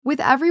With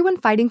everyone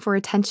fighting for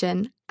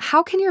attention,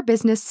 how can your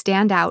business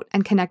stand out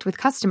and connect with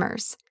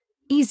customers?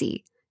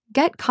 Easy.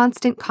 Get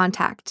Constant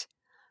Contact.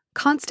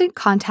 Constant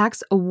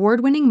Contact's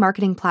award-winning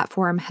marketing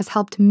platform has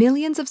helped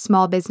millions of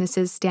small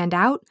businesses stand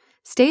out,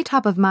 stay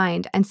top of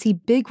mind, and see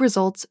big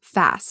results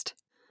fast.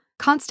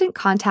 Constant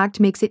Contact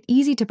makes it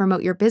easy to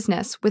promote your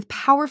business with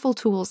powerful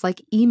tools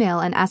like email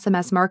and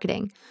SMS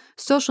marketing,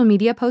 social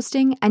media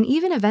posting, and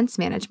even events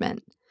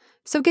management.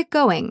 So get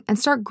going and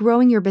start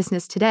growing your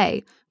business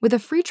today with a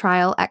free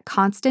trial at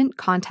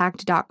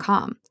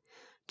ConstantContact.com.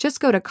 Just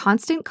go to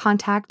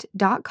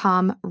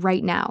ConstantContact.com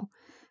right now.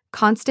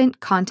 Constant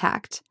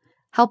Contact.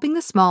 Helping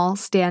the small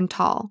stand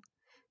tall.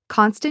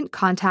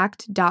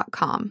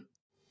 ConstantContact.com.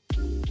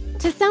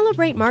 To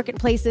celebrate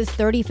Marketplace's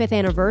 35th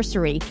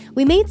anniversary,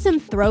 we made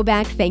some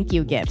throwback thank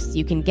you gifts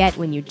you can get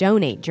when you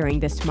donate during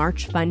this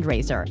March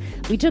fundraiser.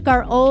 We took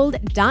our old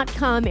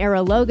 .com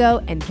era logo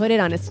and put it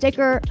on a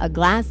sticker, a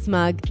glass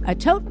mug, a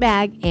tote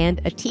bag,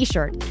 and a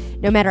t-shirt.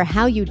 No matter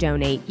how you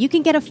donate, you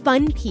can get a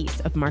fun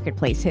piece of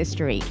Marketplace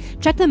history.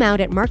 Check them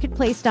out at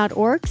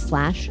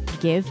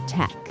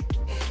marketplace.org/givetech.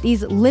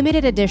 These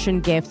limited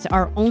edition gifts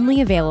are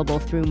only available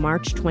through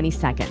March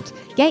 22nd.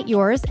 Get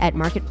yours at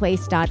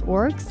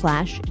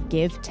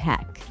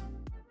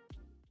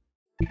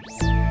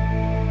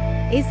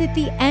marketplace.org/givetech. Is it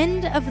the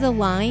end of the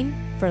line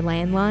for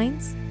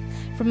landlines?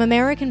 From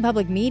American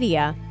Public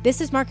Media, this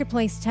is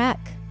Marketplace Tech.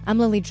 I'm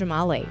Lily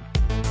Jamali.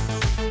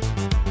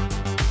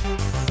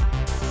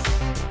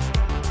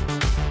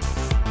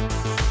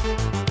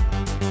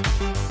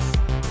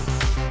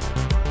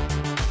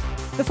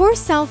 Before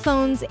cell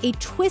phones, a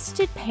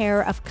twisted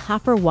pair of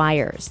copper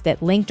wires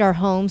that linked our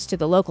homes to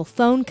the local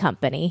phone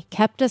company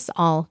kept us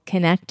all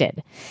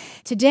connected.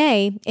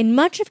 Today, in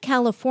much of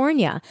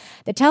California,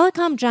 the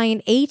telecom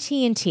giant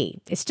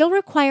AT&T is still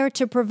required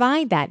to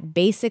provide that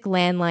basic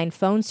landline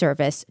phone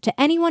service to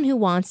anyone who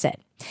wants it.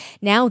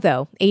 Now,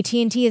 though,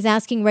 AT&T is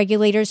asking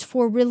regulators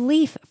for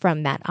relief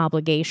from that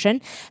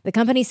obligation. The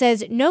company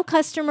says no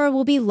customer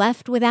will be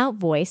left without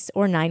voice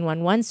or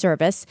 911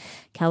 service.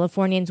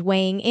 Californians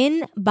weighing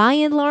in, by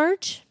and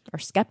large, are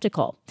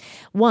skeptical.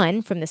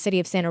 One from the city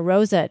of Santa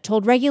Rosa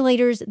told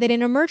regulators that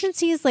in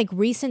emergencies like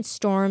recent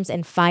storms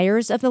and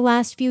fires of the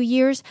last few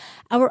years,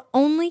 our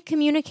only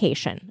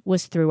communication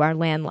was through our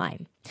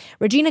landline.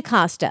 Regina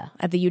Costa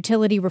of the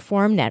Utility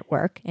Reform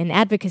Network, an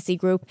advocacy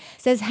group,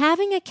 says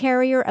having a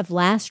carrier of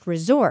last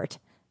resort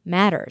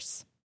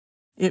matters.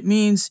 It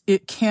means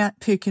it can't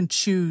pick and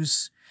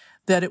choose,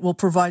 that it will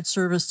provide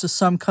service to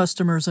some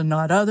customers and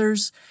not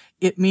others.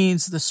 It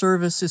means the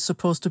service is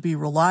supposed to be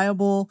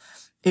reliable.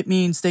 It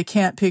means they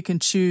can't pick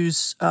and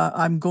choose,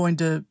 I'm going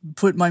to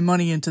put my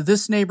money into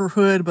this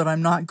neighborhood, but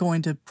I'm not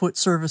going to put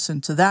service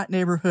into that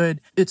neighborhood.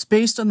 It's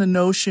based on the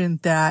notion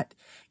that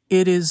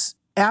it is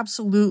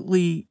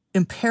absolutely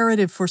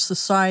imperative for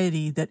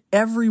society that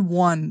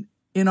everyone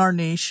in our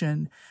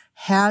nation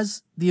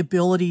has the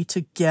ability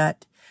to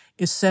get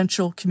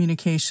essential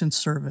communication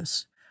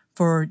service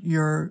for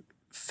your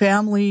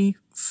family,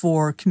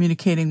 for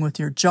communicating with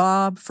your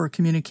job, for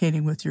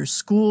communicating with your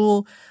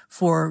school,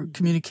 for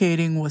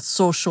communicating with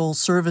social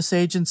service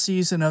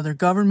agencies and other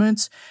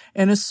governments,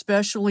 and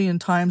especially in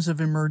times of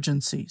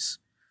emergencies.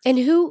 And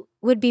who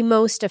would be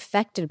most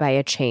affected by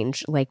a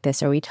change like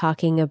this? Are we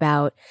talking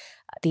about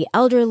the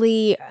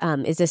elderly?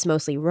 Is this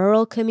mostly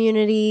rural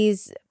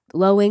communities,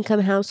 low-income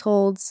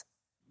households?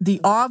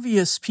 The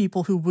obvious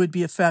people who would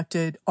be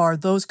affected are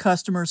those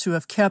customers who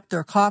have kept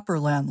their copper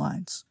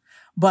landlines.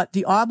 But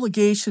the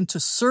obligation to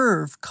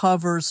serve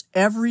covers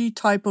every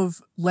type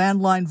of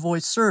landline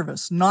voice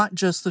service, not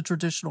just the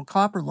traditional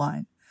copper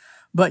line.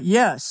 But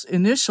yes,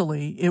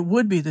 initially, it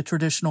would be the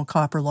traditional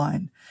copper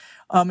line.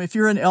 If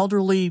you're an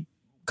elderly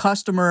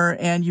customer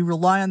and you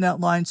rely on that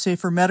line, say,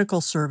 for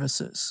medical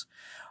services,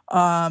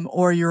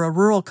 or you're a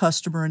rural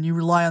customer and you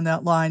rely on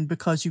that line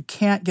because you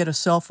can't get a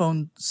cell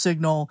phone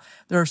signal,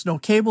 there's no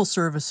cable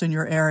service in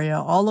your area,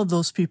 all of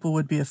those people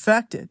would be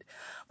affected.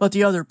 But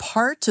the other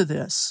part to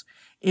this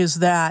is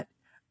that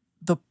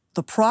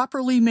the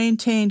properly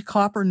maintained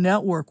copper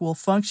network will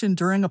function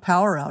during a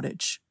power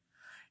outage.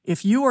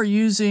 If you are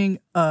using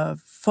a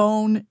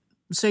phone,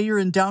 say you're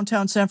in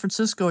downtown San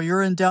Francisco,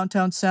 you're in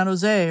downtown San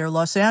Jose or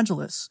Los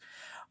Angeles,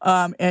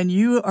 and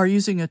you are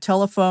using a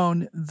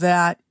telephone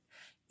that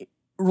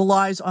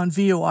relies on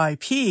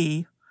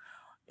VoIP,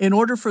 in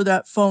order for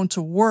that phone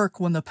to work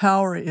when the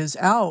power is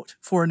out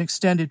for an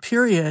extended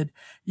period,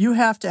 you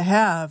have to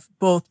have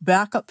both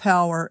backup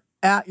power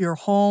at your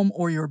home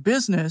or your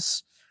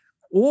business,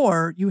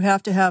 or you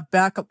have to have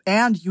backup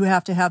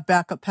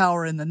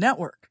power in the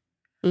network.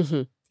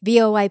 Mm-hmm.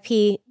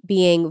 VoIP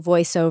being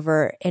voice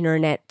over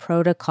internet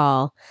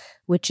protocol,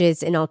 which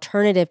is an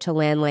alternative to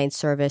landline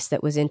service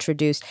that was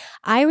introduced.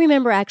 I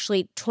remember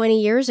actually 20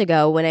 years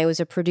ago when I was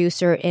a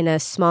producer in a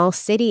small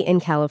city in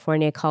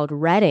California called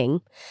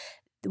Redding,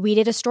 we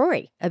did a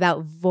story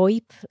about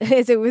VoIP,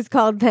 as it was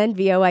called then,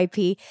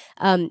 VoIP,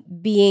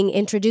 being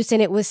introduced. And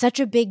it was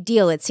such a big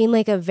deal. It seemed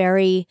like a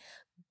very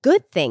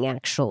good thing,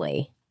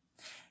 actually.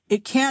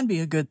 It can be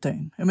a good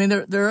thing. I mean,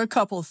 there are a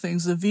couple of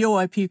things. The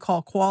VoIP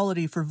call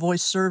quality for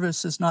voice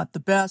service is not the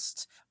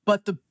best,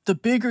 but the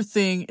bigger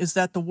thing is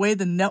that the way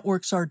the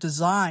networks are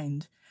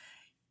designed,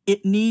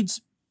 it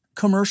needs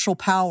commercial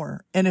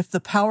power. And if the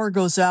power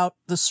goes out,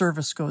 the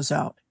service goes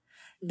out.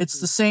 Mm-hmm. It's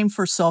the same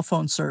for cell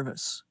phone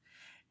service.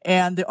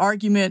 And the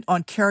argument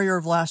on carrier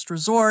of last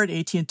resort,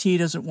 AT&T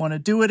doesn't want to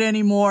do it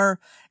anymore.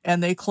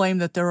 And they claim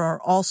that there are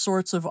all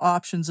sorts of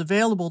options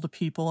available to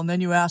people. And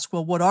then you ask,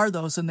 well, what are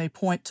those? And they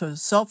point to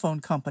cell phone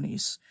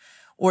companies,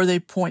 or they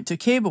point to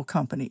cable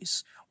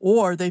companies,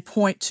 or they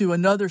point to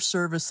another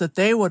service that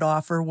they would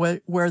offer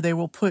where they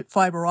will put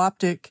fiber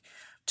optic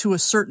to a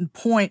certain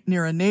point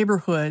near a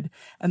neighborhood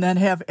and then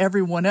have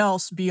everyone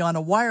else be on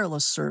a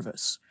wireless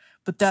service.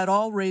 But that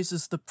all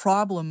raises the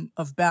problem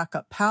of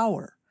backup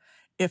power.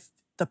 If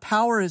the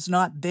power is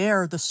not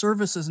there, the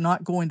service is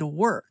not going to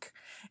work.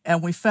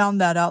 And we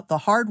found that out the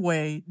hard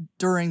way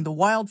during the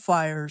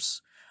wildfires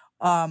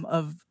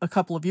of a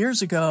couple of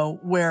years ago,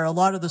 where a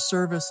lot of the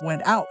service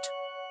went out.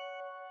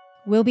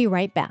 We'll be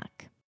right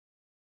back.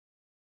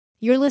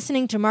 You're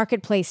listening to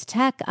Marketplace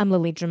Tech. I'm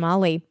Lily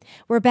Jamali.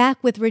 We're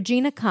back with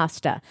Regina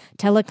Costa,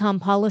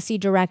 Telecom Policy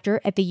Director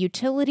at the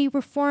Utility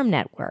Reform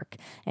Network,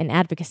 an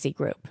advocacy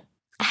group.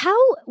 How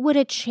would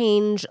a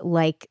change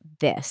like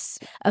this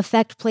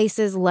affect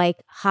places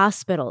like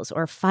hospitals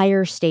or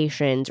fire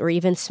stations or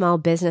even small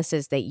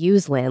businesses that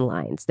use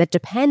landlines, that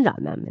depend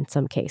on them in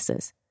some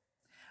cases?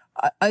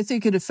 I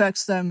think it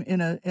affects them in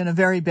a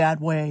very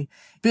bad way.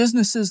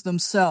 Businesses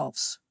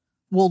themselves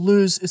will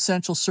lose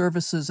essential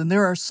services, and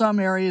there are some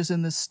areas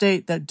in the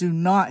state that do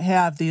not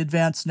have the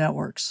advanced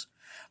networks.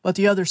 But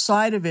the other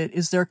side of it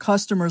is their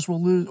customers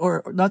will lose,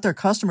 or not their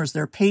customers,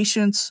 their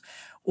patients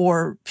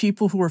or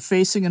people who are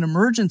facing an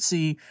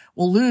emergency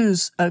will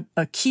lose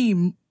a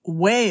key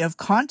way of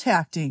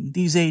contacting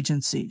these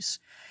agencies.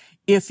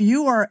 If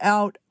you are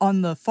out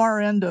on the far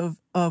end of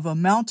a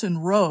mountain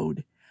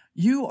road,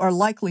 you are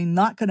likely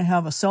not going to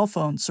have a cell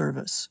phone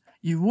service.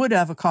 You would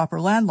have a copper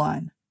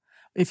landline.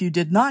 If you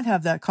did not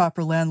have that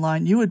copper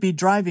landline, you would be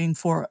driving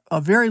for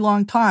a very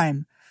long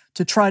time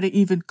to try to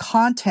even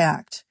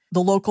contact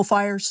the local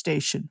fire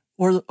station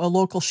or a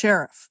local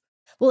sheriff.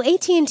 Well,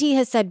 AT&T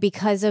has said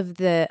because of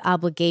the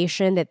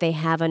obligation that they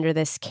have under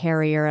this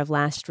carrier of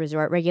last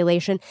resort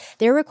regulation,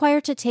 they're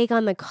required to take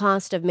on the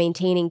cost of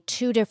maintaining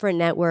two different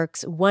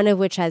networks, one of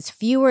which has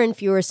fewer and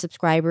fewer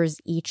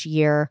subscribers each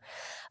year.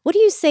 What do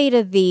you say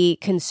to the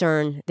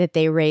concern that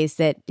they raise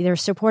that they're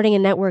supporting a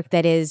network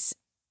that is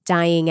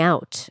dying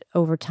out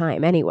over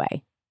time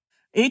anyway?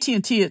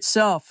 AT&T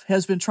itself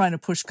has been trying to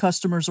push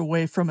customers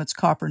away from its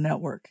copper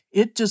network.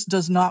 It just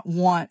does not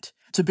want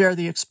to bear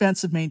the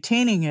expense of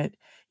maintaining it,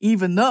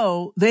 even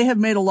though they have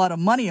made a lot of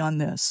money on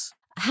this.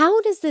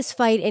 How does this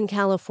fight in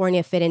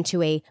California fit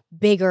into a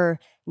bigger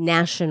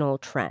national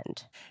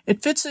trend?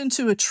 It fits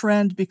into a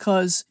trend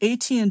because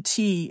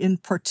AT&T in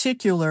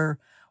particular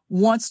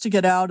wants to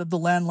get out of the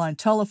landline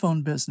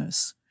telephone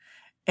business.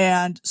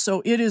 And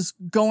so it is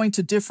going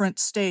to different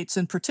states,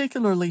 and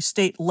particularly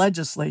state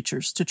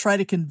legislatures, to try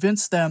to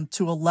convince them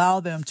to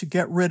allow them to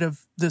get rid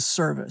of this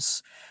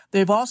service.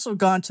 They've also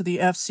gone to the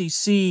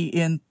FCC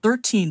in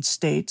 13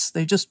 states.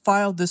 They just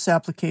filed this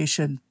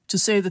application to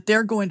say that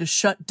they're going to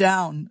shut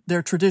down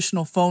their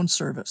traditional phone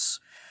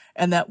service.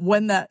 And that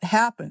when that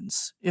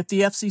happens, if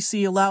the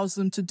FCC allows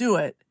them to do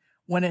it,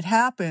 when it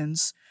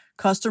happens,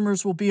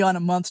 customers will be on a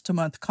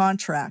month-to-month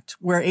contract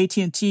where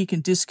AT&T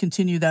can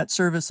discontinue that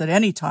service at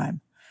any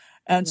time.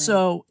 And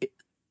so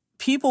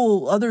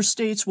other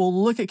states will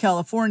look at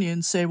California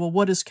and say, well,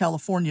 what is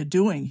California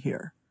doing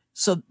here?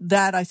 So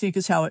that, I think,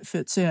 is how it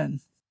fits in.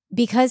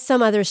 Because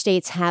some other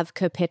states have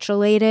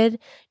capitulated,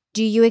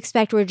 do you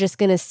expect we're just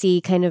going to see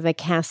kind of a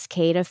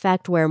cascade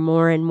effect where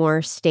more and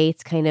more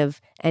states kind of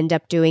end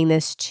up doing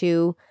this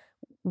too,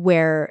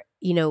 where,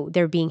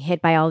 they're being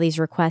hit by all these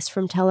requests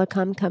from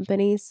telecom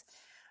companies?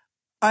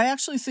 I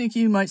actually think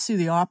you might see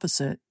the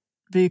opposite,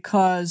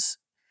 because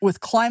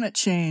with climate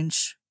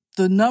change,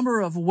 the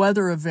number of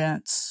weather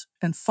events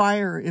and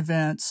fire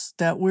events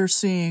that we're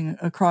seeing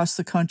across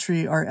the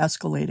country are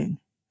escalating.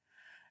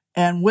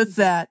 And with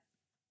that,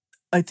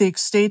 I think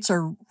states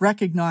are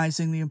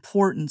recognizing the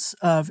importance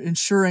of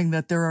ensuring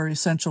that there are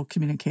essential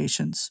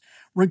communications,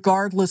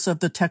 regardless of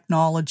the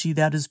technology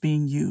that is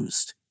being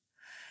used.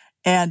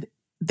 And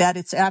that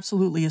it's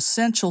absolutely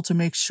essential to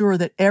make sure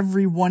that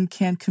everyone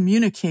can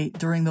communicate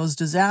during those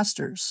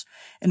disasters.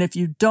 And if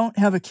you don't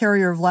have a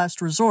carrier of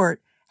last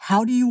resort,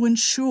 how do you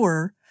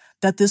ensure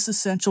that this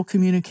essential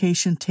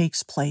communication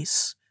takes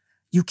place?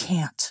 You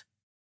can't.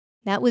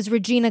 That was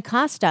Regina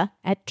Costa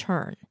at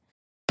Turn.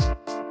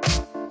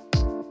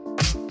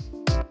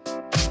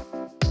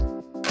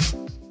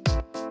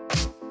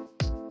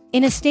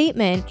 In a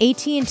statement,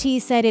 AT&T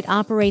said it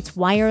operates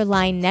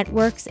wireline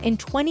networks in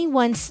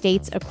 21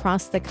 states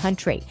across the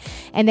country,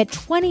 and that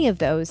 20 of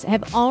those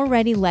have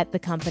already let the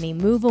company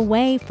move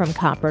away from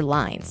copper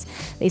lines.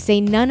 They say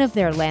none of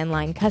their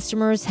landline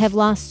customers have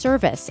lost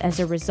service as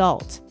a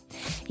result.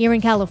 Here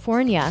in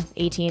California,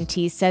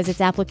 AT&T says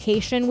its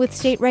application with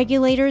state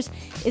regulators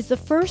is the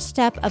first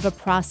step of a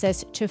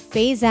process to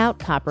phase out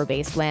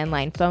copper-based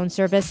landline phone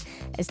service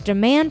as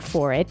demand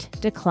for it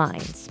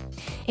declines.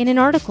 In an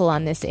article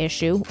on this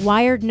issue,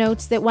 Wired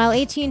notes that while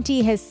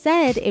AT&T has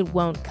said it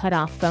won't cut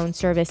off phone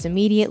service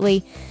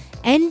immediately,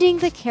 ending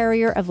the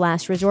carrier of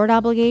last resort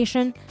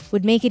obligation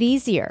would make it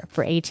easier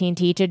for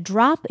AT&T to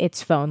drop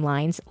its phone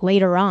lines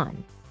later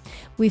on.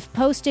 We've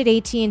posted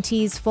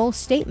AT&T's full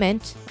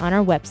statement on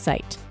our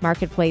website,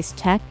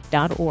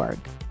 marketplacetech.org.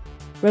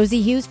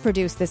 Rosie Hughes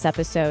produced this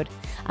episode.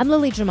 I'm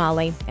Lily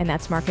Jamali, and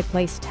that's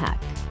Marketplace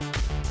Tech.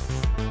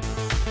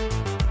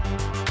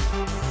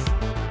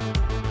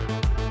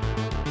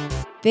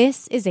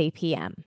 This is APM.